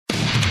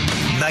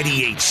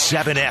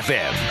98.7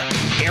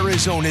 FM,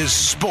 Arizona's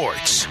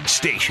sports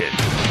station.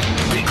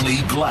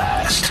 Bickley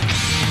Blast.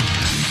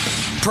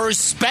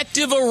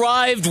 Perspective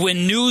arrived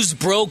when news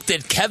broke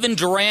that Kevin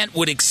Durant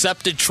would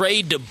accept a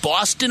trade to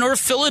Boston or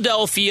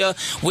Philadelphia,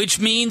 which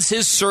means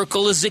his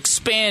circle is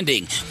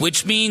expanding,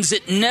 which means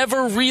it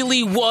never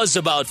really was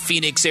about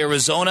Phoenix,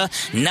 Arizona,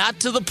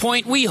 not to the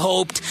point we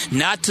hoped,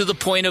 not to the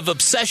point of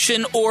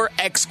obsession or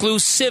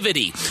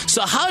exclusivity.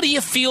 So how do you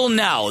feel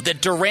now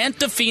that Durant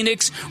to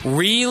Phoenix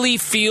really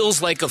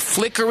feels like a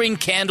flickering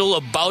candle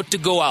about to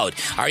go out?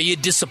 Are you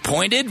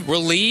disappointed,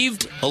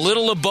 relieved, a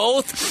little of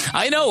both?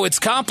 I know it's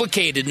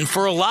complicated, and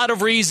for a lot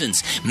of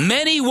reasons.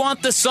 Many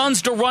want the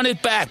Suns to run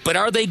it back, but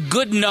are they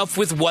good enough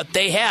with what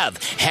they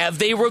have? Have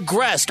they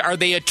regressed? Are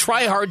they a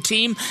try-hard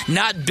team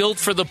not built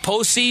for the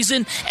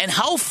postseason? And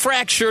how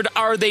fractured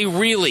are they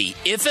really,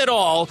 if at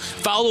all,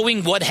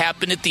 following what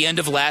happened at the end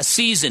of last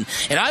season?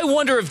 And I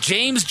wonder if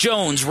James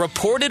Jones'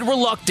 reported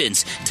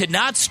reluctance to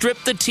not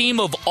strip the team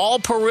of all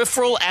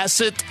peripheral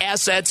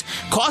assets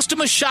cost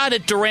him a shot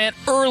at Durant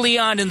early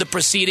on in the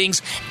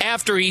proceedings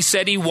after he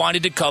said he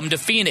wanted to come to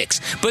Phoenix.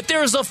 But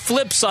there's a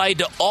flip side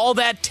to all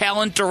that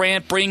talent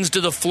Durant brings to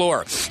the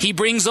floor. He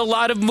brings a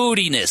lot of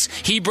moodiness.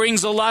 He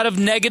brings a lot of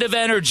negative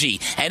energy.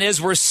 And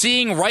as we're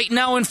seeing right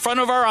now in front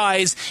of our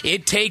eyes,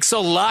 it takes a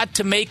lot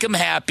to make him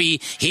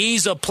happy.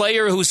 He's a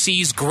player who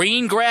sees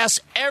green grass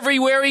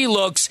everywhere he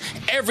looks,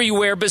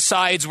 everywhere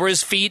besides where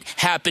his feet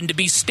happen to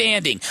be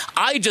standing.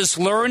 I just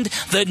learned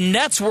the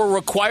Nets were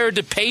required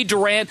to pay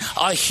Durant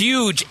a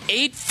huge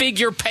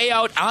 8-figure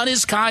payout on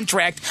his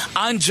contract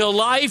on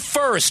July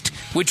 1st,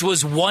 which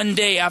was one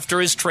day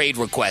after his trade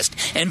request.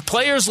 And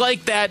players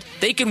like that,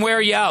 they can wear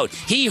you out.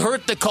 He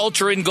hurt the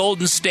culture in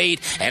Golden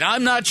State, and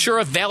I'm not sure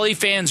if Valley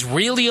fans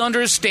really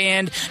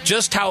understand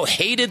just how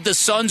hated the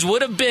Suns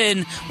would have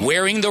been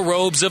wearing the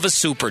robes of a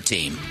super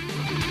team.